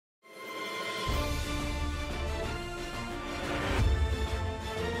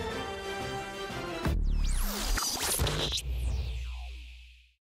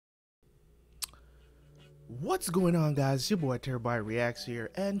What's going on, guys? It's your boy Terabyt Reacts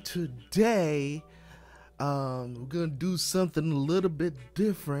here, and today we're gonna do something a little bit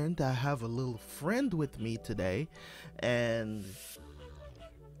different. I have a little friend with me today, and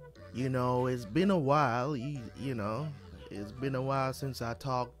it's been a while. It's been a while since I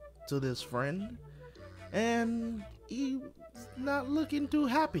talked to this friend, and he's not looking too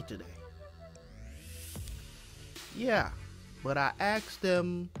happy today. Yeah, but I asked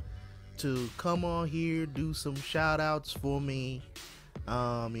him to come on here, do some shout outs for me,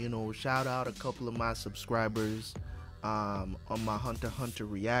 shout out a couple of my subscribers on my Hunter x Hunter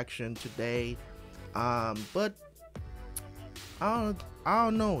reaction today, but I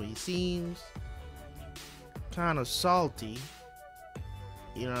don't know, he seems kind of salty,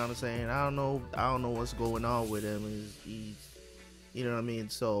 you know what I'm saying? I don't know what's going on with him. He's you know what I mean?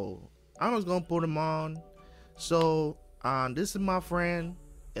 So I'm just gonna put him on. So this is my friend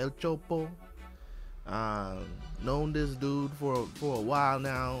El Chopo. Known this dude for a while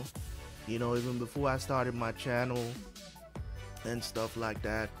now, even before I started my channel and stuff like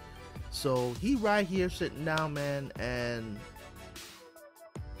that. So he right here sitting down, man, and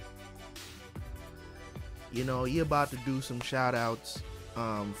he about to do some shout outs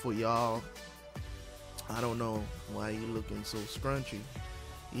for y'all. I don't know why you looking so scrunchy,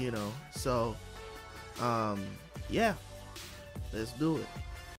 so yeah, let's do it.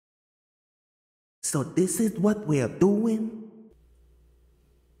 So this is what we're doing?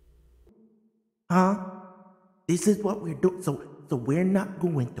 Huh? This is what we're doing? So we're not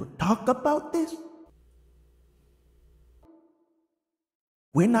going to talk about this?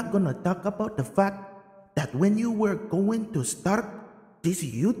 We're not going to talk about the fact that when you were going to start this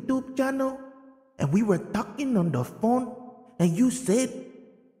YouTube channel and we were talking on the phone and you said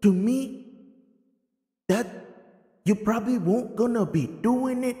to me that you probably won't gonna be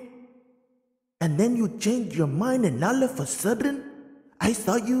doing it, and then you changed your mind, and all of a sudden I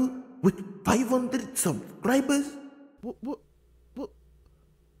saw you with 500 subscribers, What?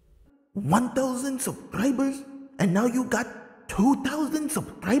 1,000 subscribers, and now you got 2,000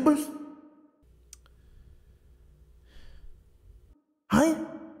 subscribers? Huh?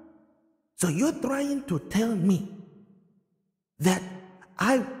 So you're trying to tell me that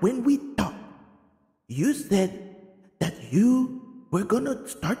when we talked, you said that you were gonna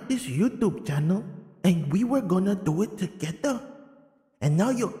start this YouTube channel and we were gonna do it together, and now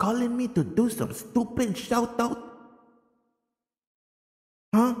you're calling me to do some stupid shout out?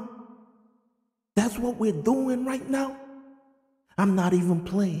 Huh? That's what we're doing right now? I'm not even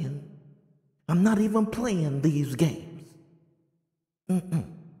playing these games.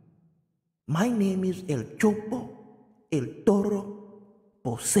 My name is El Chopo El Toro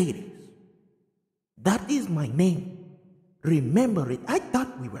Poseres. That is my name. Remember it. I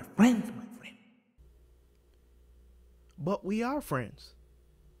thought we were friends, my friend. But we are friends.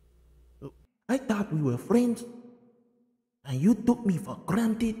 I thought we were friends, and you took me for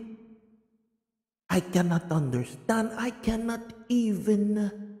granted. I cannot understand. I cannot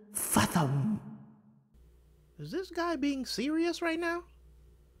even fathom. Is this guy being serious right now?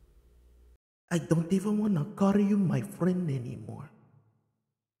 I don't even want to call you my friend anymore.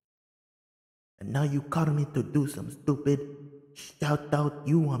 And now you call me to do some stupid shout out.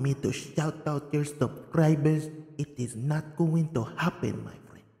 You want me to shout out your subscribers? It is not going to happen, my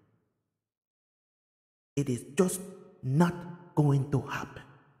friend. It is just not going to happen.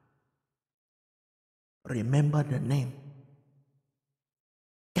 Remember the name.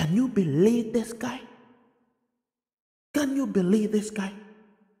 Can you believe this guy? Can you believe this guy?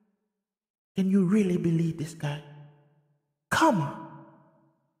 Can you really believe this guy? Come on.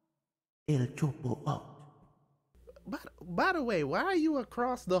 El Chopo out. By the way, why are you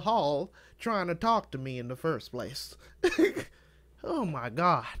across the hall trying to talk to me in the first place? Oh my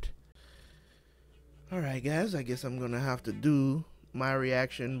god. Alright guys, I guess I'm gonna have to do my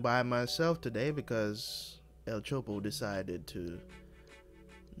reaction by myself today because El Chopo decided to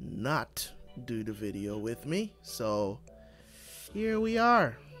not do the video with me. So here we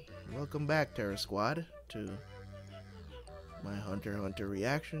are. Welcome back, Terra Squad, to my Hunter x Hunter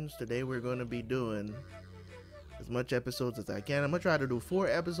reactions. Today we're going to be doing as much episodes as I can. I'm going to try to do 4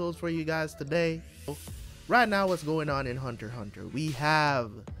 episodes for you guys today. Right now, what's going on in Hunter x Hunter? We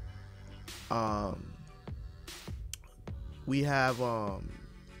have the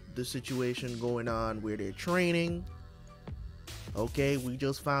situation going on where they're training. Okay, we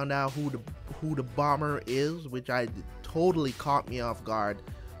just found out who the bomber is, which totally caught me off guard.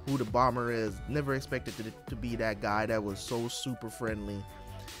 Who the bomber is. Never expected to be that guy that was so super friendly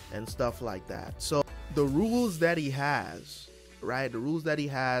and stuff like that. So the rules that he has right? The rules that he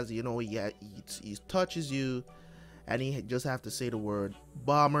has, you know, he touches you, and he just have to say the word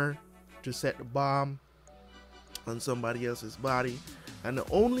bomber to set the bomb on somebody else's body. And the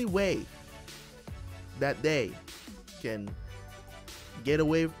only way that they can get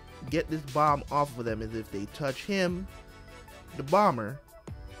this bomb off of them is if they touch him, the bomber,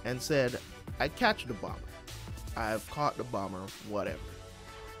 and said, I catch the bomber, I've caught the bomber, whatever,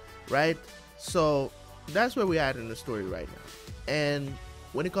 right? So that's where we're at in the story right now. And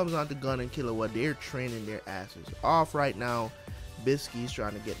when it comes on to Gun and Killua, they're training their asses off right now. Bisky's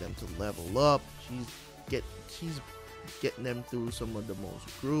trying to get them to level up. She's getting them through some of the most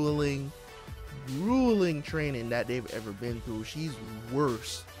grueling training that they've ever been through. She's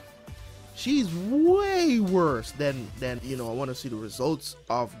worse. She's way worse than you know. I want to see the results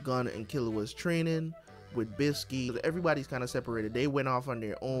of Gun and Killua's training with Bisky. Everybody's kind of separated. They went off on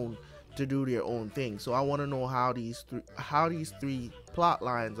their own to do their own thing. So I want to know how these three plot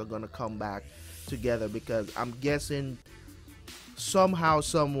lines are going to come back together, because I'm guessing somehow,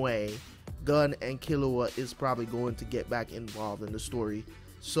 some way, Gun and Killua is probably going to get back involved in the story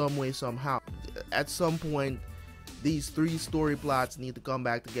some way, somehow. At some point, these three story plots need to come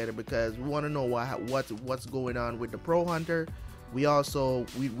back together, because we want to know what's going on with the Pro Hunter. We also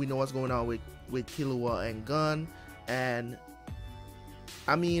we know what's going on with Killua and Gun. And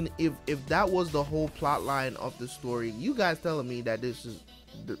I mean, if that was the whole plot line of the story, you guys telling me that this is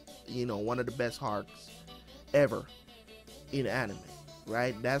one of the best arcs ever in anime,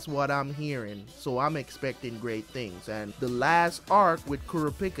 right? That's what I'm hearing. So I'm expecting great things. And the last arc with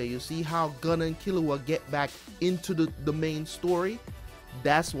Kurapika, you see how Gun and Killua get back into the main story.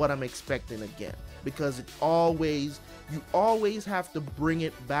 That's what I'm expecting again, because you always have to bring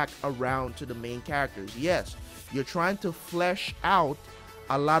it back around to the main characters. Yes, you're trying to flesh out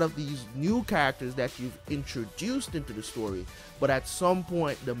a lot of these new characters that you've introduced into the story, but at some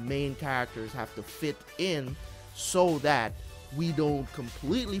point the main characters have to fit in so that we don't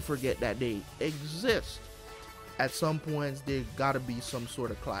completely forget that they exist. At some points there gotta be some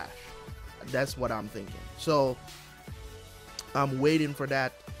sort of clash. That's what I'm thinking. So I'm waiting for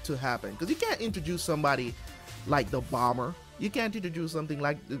that to happen, because you can't introduce somebody like the Bomber. You can't introduce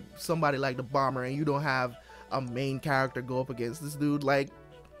somebody like the Bomber and you don't have a main character go up against this dude. Like,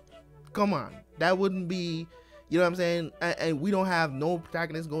 come on, that wouldn't be, you know what I'm saying? And we don't have no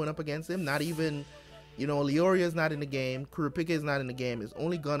protagonist going up against him. Not even, Leoria is not in the game. Kurapika is not in the game. It's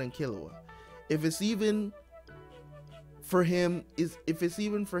only Gun and Killua. If it's even for him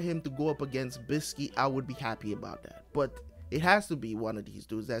to go up against Bisky, I would be happy about that. But it has to be one of these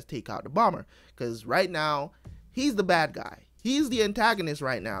dudes that's take out the Bomber, because right now he's the bad guy. He's the antagonist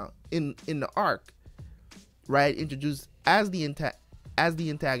right now in the arc, right? Introduced as the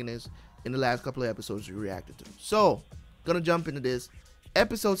antagonist in the last couple of episodes we reacted to. So gonna jump into this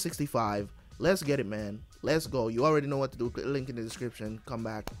episode 65. Let's get it, man. Let's go. You already know what to do. Click the link in the description. Come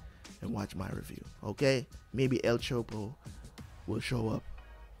back and watch my review, okay? Maybe El Chopo will show up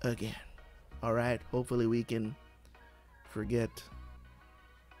again. All right, hopefully we can forget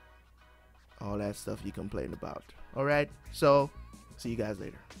all that stuff you complained about. All right, so see you guys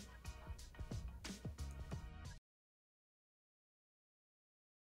later.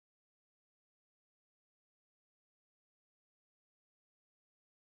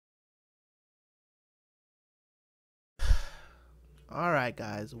 Alright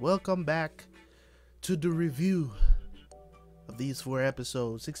guys, welcome back to the review of these 4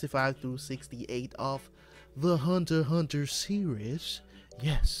 episodes, 65 through 68 of the Hunter x Hunter series.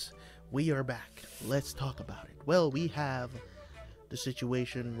 Yes, we are back. Let's talk about it. Well, we have the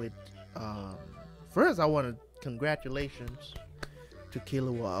situation with, first I want to congratulations to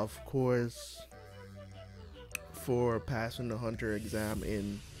Killua, of course, for passing the Hunter exam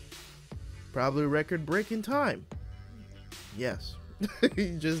in probably record-breaking time. Yes.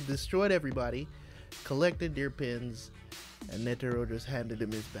 He just destroyed everybody, collected their pins, and Netero just handed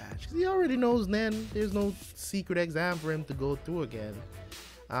him his badge. He already knows then there's no secret exam for him to go through again.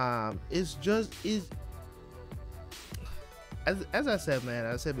 As I said, man,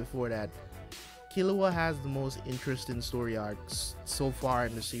 I said before that Killua has the most interesting story arcs so far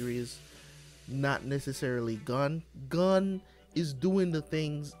in the series. Not necessarily Gun. Gun is doing the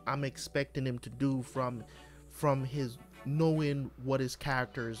things I'm expecting him to do from his knowing what his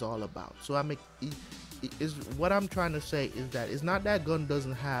character is all about. So what I'm trying to say is that it's not that Gun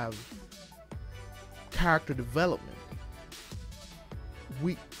doesn't have character development.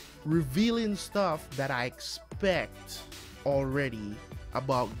 We revealing stuff that I expect already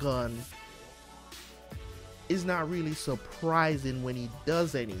about Gun is not really surprising when he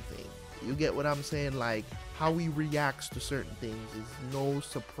does anything. You get what I'm saying? Like, how he reacts to certain things is no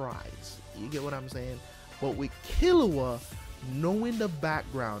surprise. You get what I'm saying? But with Killua, knowing the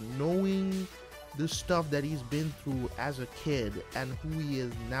background, knowing the stuff that he's been through as a kid and who he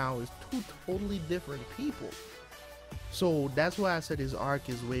is now is two totally different people. So that's why I said his arc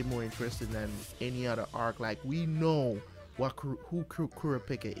is way more interesting than any other arc. Like, we know who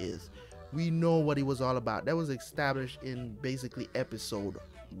Kurapika is. We know what he was all about. That was established in basically episode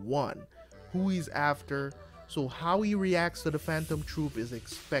 1. Who he's after. So how he reacts to the Phantom Troop is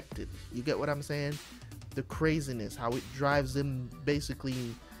expected. You get what I'm saying? The craziness, how it drives him basically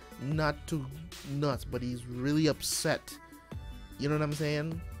not too nuts, but he's really upset. You know what I'm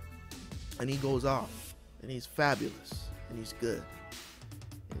saying? And he goes off. And he's fabulous. And he's good.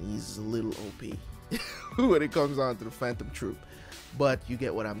 And he's a little OP when it comes on to the Phantom Troop. But you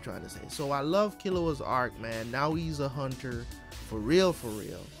get what I'm trying to say. So I love Killua's arc, man. Now he's a hunter for real, for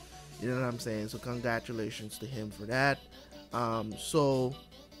real. You know what I'm saying? So congratulations to him for that. So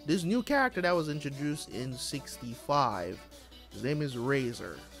this new character that was introduced in 65, his name is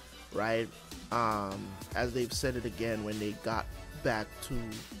Razor, right? As they've said it again when they got back to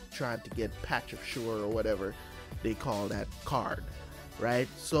trying to get Patch of Shore or whatever they call that card, right?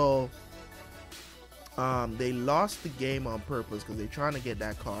 So they lost the game on purpose because they're trying to get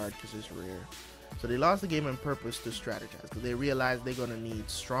that card because it's rare. So they lost the game on purpose to strategize because they realized they're going to need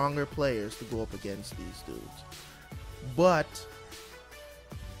stronger players to go up against these dudes. But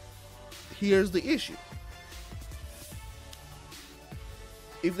here's the issue.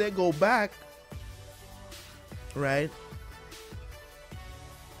 If they go back, right,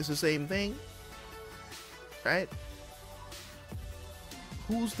 it's the same thing, right?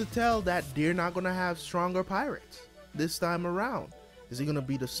 Who's to tell that they're not going to have stronger pirates this time around? Is it going to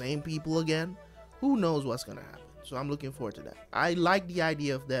be the same people again? Who knows what's going to happen? So I'm looking forward to that. I like the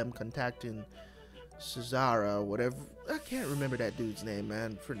idea of them contacting Cesara, whatever. I can't remember that dude's name,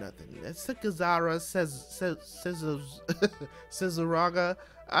 man, for nothing. It's Cesara, Cesaraga.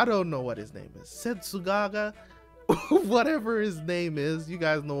 I don't know what his name is. Setsugaga, whatever his name is. You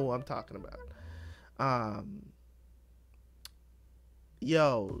guys know who I'm talking about.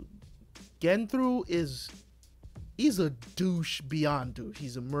 Yo, Genthru he's a douche beyond douche.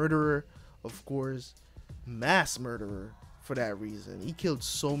 He's a murderer, of course, mass murderer for that reason. He killed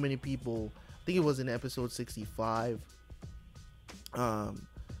so many people. I think it was in episode 65.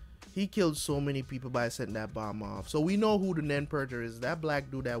 He killed so many people by setting that bomb off. So we know who the Nen Purger is. That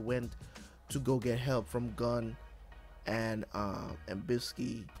black dude that went to go get help from Gun and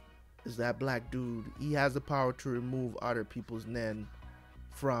Bisky is that black dude. He has the power to remove other people's Nen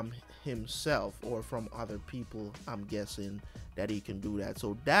from himself or from other people. I'm guessing that he can do that.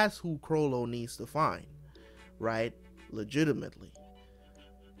 So that's who Crollo needs to find, right? Legitimately.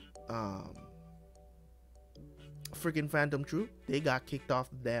 Freaking Phantom Troop, they got kicked off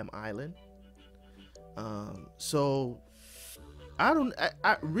the damn island. So I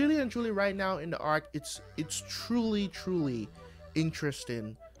really and truly right now in the arc, it's truly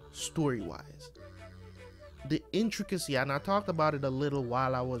interesting story wise. The intricacy, and I talked about it a little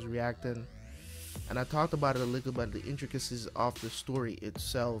while I was reacting, and I talked about it a little about the intricacies of the story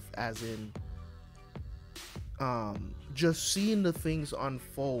itself, as in just seeing the things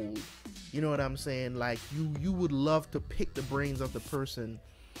unfold. You know what I'm saying? Like you would love to pick the brains of the person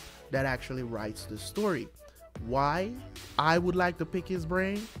that actually writes the story. Why I would like to pick his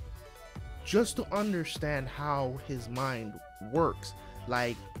brain? Just to understand how his mind works,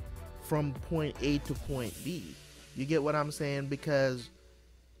 like from point A to point B. You get what I'm saying? Because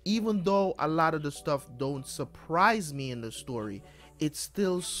even though a lot of the stuff don't surprise me in the story, it's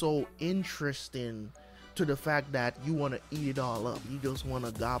still so interesting to the fact that you want to eat it all up. You just want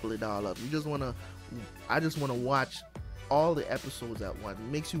to gobble it all up. You just want to, I just want to watch all the episodes at once.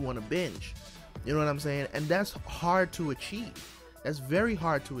 It makes you want to binge. You know what I'm saying? And that's hard to achieve. That's very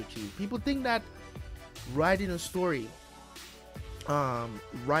hard to achieve. People think that writing a story,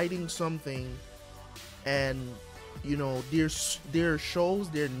 writing something, and you know, there are shows,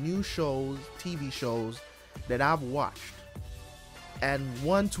 there are new shows, TV shows that I've watched, and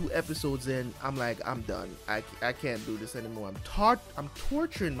 1-2 episodes in, I'm like, I'm done. I can't do this anymore. I'm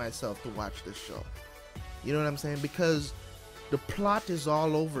torturing myself to watch this show. You know what I'm saying? Because the plot is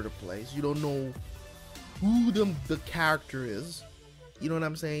all over the place. You don't know who the character is. You know what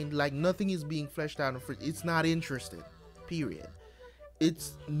I'm saying? Like, nothing is being fleshed out. It's not interesting. Period.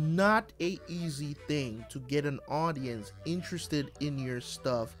 It's not a easy thing to get an audience interested in your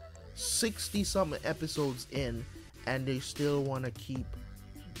stuff 60 something episodes in, and they still want to keep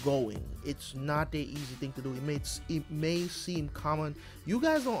going. It's not an easy thing to do. It may seem common. You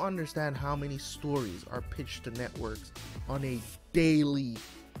guys don't understand how many stories are pitched to networks on a daily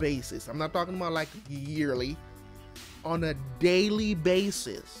basis. I'm not talking about like yearly. On a daily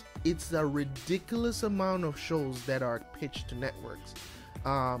basis, it's a ridiculous amount of shows that are pitched to networks.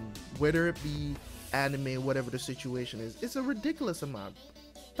 Whether it be anime, whatever the situation is, it's a ridiculous amount.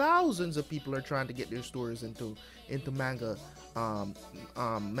 Thousands of people are trying to get their stories into manga,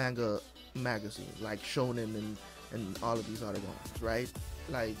 manga magazines like Shonen and all of these other ones, right?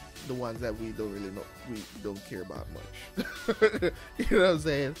 Like the ones that we don't really know, we don't care about much. You know what I'm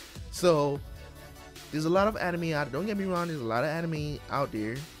saying? So there's a lot of anime out. Don't get me wrong. There's a lot of anime out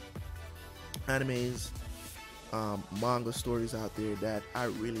there, animes, manga stories out there that I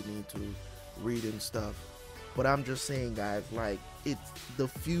really need to read and stuff. But I'm just saying, guys, like, it's the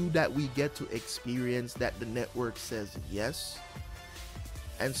few that we get to experience that the network says yes.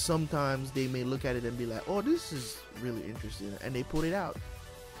 And sometimes they may look at it and be like, oh, this is really interesting, and they put it out,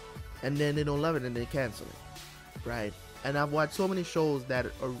 and then they don't love it and they cancel it, right? And I've watched so many shows that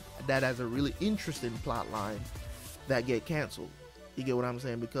has a really interesting plot line that get canceled. You get what I'm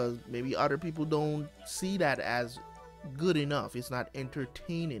saying? Because maybe other people don't see that as good enough. It's not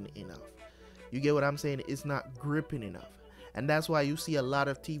entertaining enough. You get what I'm saying? It's not gripping enough. And that's why you see a lot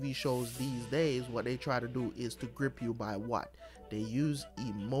of TV shows these days, what they try to do is to grip you by what? They use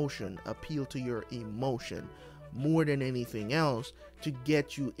emotion, appeal to your emotion more than anything else to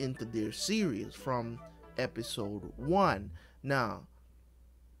get you into their series from episode 1. Now,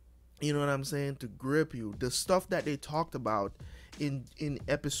 you know what I'm saying? To grip you. The stuff that they talked about in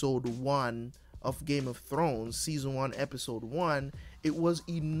episode 1 of Game of Thrones, season 1, episode 1, it was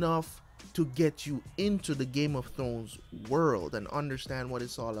enough to get you into the Game of Thrones world and understand what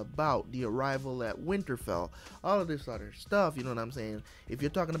it's all about, the arrival at Winterfell, all of this other stuff. You know what I'm saying? If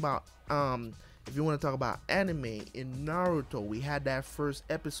you're talking about if you want to talk about anime, in Naruto, we had that first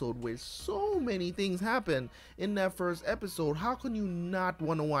episode where so many things happened in that first episode. How can you not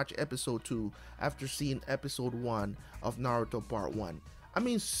want to watch episode 2 after seeing episode 1 of Naruto part 1? I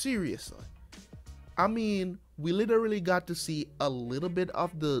mean, seriously. I mean, we literally got to see a little bit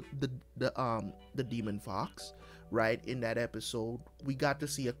of the demon fox, right? In that episode, we got to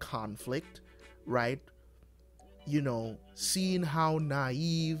see a conflict, right? You know, seeing how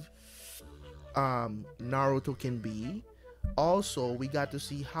naive Naruto can be. Also, we got to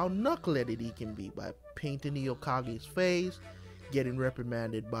see how knuckleheaded he can be by painting the Hokage's face, getting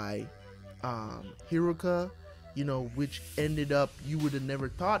reprimanded by Hiruka, you know, which ended up, you would have never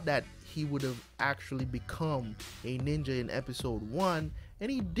thought that he would have actually become a ninja in episode 1, and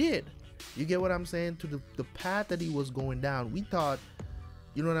he did. You get what I'm saying? To the path that he was going down, we thought,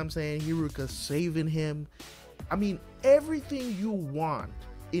 you know what I'm saying, Hiruka saving him. I mean, everything you want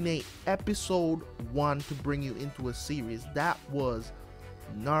in a episode 1 to bring you into a series, that was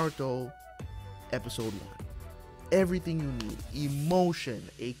Naruto episode 1. Everything you need, emotion,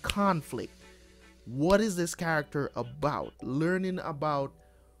 a conflict. What is this character about? Learning about,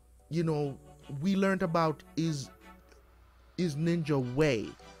 you know, we learned about is Ninja Way,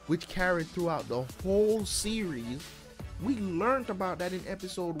 which carried throughout the whole series. We learned about that in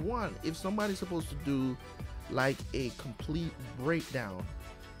episode 1. If somebody's supposed to do like a complete breakdown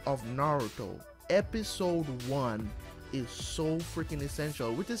of Naruto, episode 1 is so freaking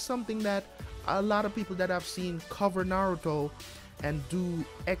essential, which is something that a lot of people that I've seen cover Naruto and do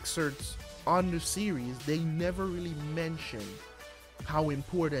excerpts on the series, they never really mention how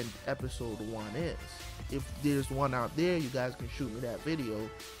important episode 1 is. If there's one out there, you guys can shoot me that video,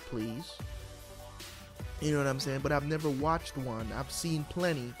 please. You know what I'm saying? But I've never watched one. I've seen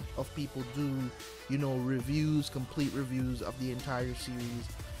plenty of people do, you know, reviews, complete reviews of the entire series,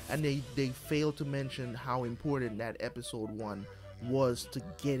 and they fail to mention how important that episode 1 was to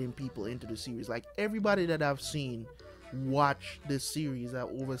getting people into the series. Like, everybody that I've seen watch this series, I've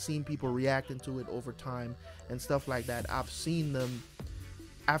overseen people reacting to it over time and stuff like that. I've seen them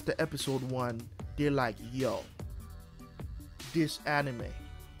after episode 1, they're like, yo, this anime,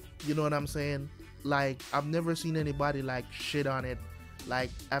 you know what I'm saying? Like, I've never seen anybody like shit on it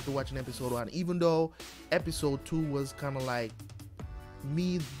like after watching episode 1, even though episode 2 was kind of like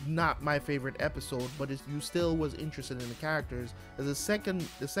me, not my favorite episode, but you still was interested in the characters. The second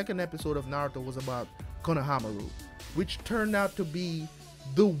episode of Naruto was about Konohamaru, which turned out to be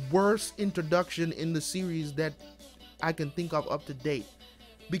the worst introduction in the series that I can think of up to date,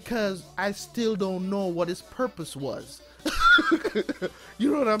 because I still don't know what his purpose was.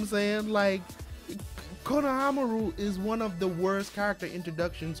 You know what I'm saying? Like, Konohamaru is one of the worst character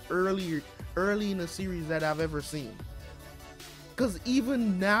introductions early in the series that I've ever seen. Because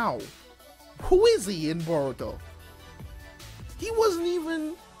even now, who is he in Boruto? He wasn't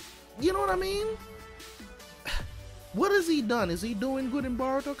even, you know what I mean? What has he done? Is he doing good in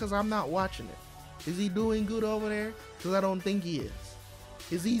Boruto? Because I'm not watching it. Is he doing good over there? Because I don't think he is.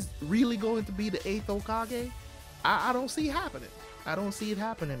 Is he really going to be the 8th Hokage? I don't see it happening. I don't see it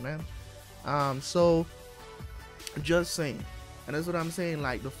happening, man. So, just saying. And that's what I'm saying.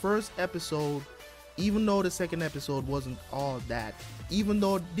 Like, the first episode, even though the second episode wasn't all that, even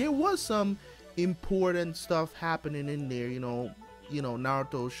though there was some important stuff happening in there, you know,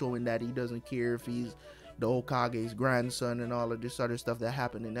 Naruto showing that he doesn't care if he's the Hokage's grandson and all of this other stuff that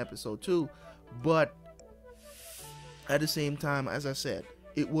happened in episode 2, but at the same time, as I said,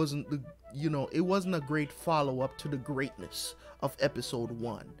 it wasn't it wasn't a great follow-up to the greatness of episode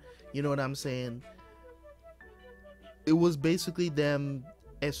 1. You know what I'm saying? It was basically them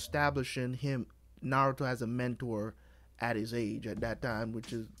establishing Naruto as a mentor at his age at that time,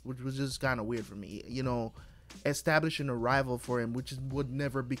 which was just kind of weird for me. You know, establishing a rival for him, which would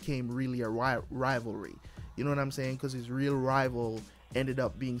never became really a rivalry. You know what I'm saying? Because his real rival ended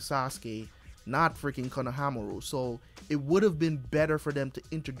up being Sasuke, not freaking Konohamaru. So it would have been better for them to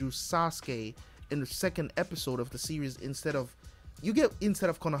introduce Sasuke in the second episode of the series instead of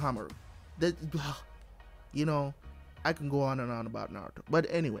Konohamaru. That, you know, I can go on and on about Naruto. But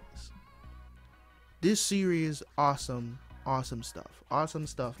anyways, this series, awesome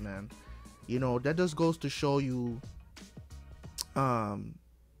stuff, man. You know, that just goes to show you,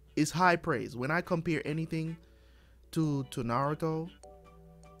 it's high praise. When I compare anything to Naruto,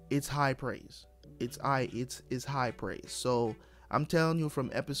 it's high praise. It's high praise. So I'm telling you, from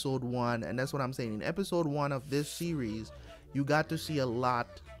episode 1, and that's what I'm saying. In episode 1 of this series, you got to see a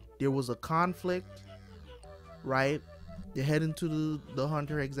lot. There was a conflict, right? They head into the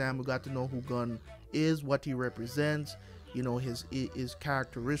Hunter exam. We got to know who Gun is, what he represents, you know, his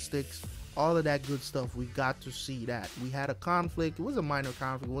characteristics, all of that good stuff. We got to see that. We had a conflict. It was a minor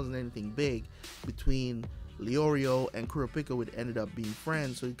conflict. It wasn't anything big between Leorio and Kurapika, which ended up being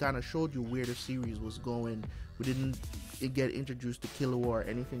friends. So it kind of showed you where the series was going. We didn't get introduced to Killua or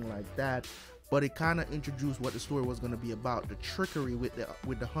anything like that, but it kind of introduced what the story was going to be about. The trickery with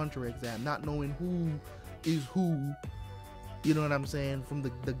the Hunter exam, not knowing who is who. You know what I'm saying? From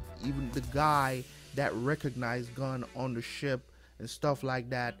even the guy that recognized Gun on the ship and stuff like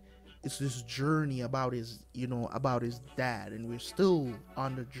that. It's this journey about his dad, and we're still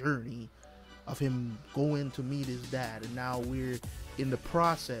on the journey of him going to meet his dad, and now we're in the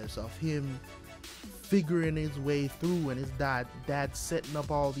process of him figuring his way through, and his dad setting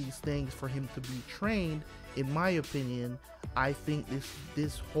up all these things for him to be trained. In my opinion, I think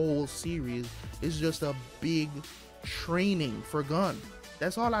this whole series is just a big training for Gun.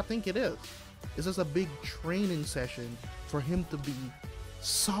 That's all I think it is. It's just a big training session for him to be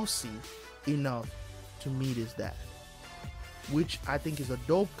saucy enough to meet his dad, which I think is a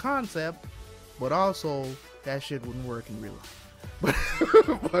dope concept, but also that shit wouldn't work in real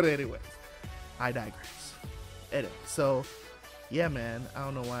life. But anyway, I digress. Anyway, so yeah, man, I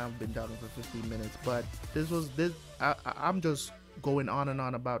don't know why I've been talking for 15 minutes, but I'm just going on and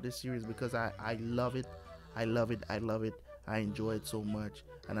on about this series because I love it. I love it. I enjoy it so much,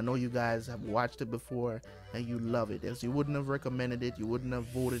 and I know you guys have watched it before and you love it. As you wouldn't have recommended it, you wouldn't have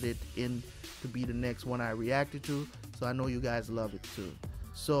voted it in to be the next one I reacted to, so I know you guys love it too.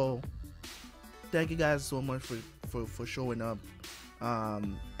 So thank you guys so much for showing up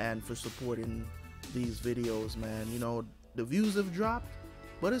and for supporting these videos, man. You know, the views have dropped,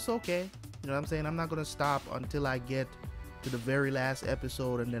 but it's okay. You know what I'm saying? I'm not gonna stop until I get to the very last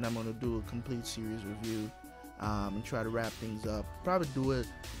episode, and then I'm gonna do a complete series review and try to wrap things up. Probably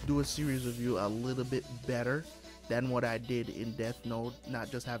do a series review a little bit better than what I did in Death Note, not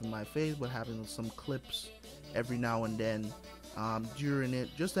just having my face, but having some clips every now and then during it,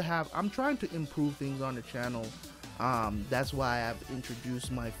 just to have. I'm trying to improve things on the channel. That's why I've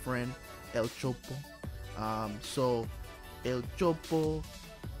introduced my friend El Chopo. So El Chopo,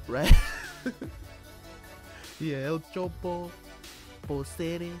 right? Yeah, El Chopo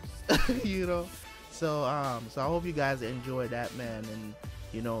Poseres, you know. So so I hope you guys enjoyed that, man, and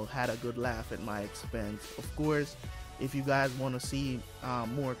you know, had a good laugh at my expense. Of course, if you guys want to see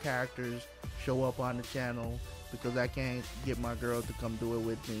more characters show up on the channel, because I can't get my girl to come do it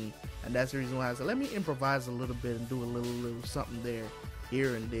with me, and that's the reason why I said let me improvise a little bit and do a little something there,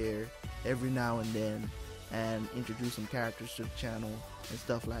 here and there, every now and then, and introduce some characters to the channel and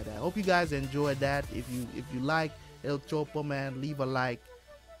stuff like that. I hope you guys enjoyed that. If you like El Chopo, man, leave a like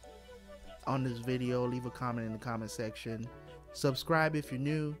on this video, leave a comment in the comment section, subscribe if you're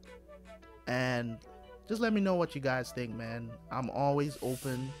new, and just let me know what you guys think, man. I'm always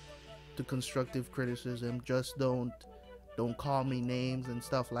open to constructive criticism. Just don't call me names and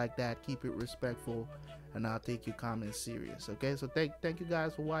stuff like that. Keep it respectful, and I'll take your comments serious. Okay, so thank you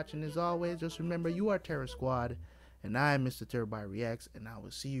guys for watching. As always, just remember, you are Terror Squad, and I am Mr. Terabyt Reacts, and I will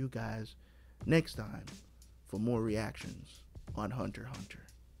see you guys next time for more reactions on Hunter x Hunter.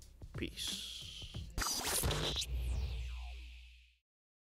 Peace.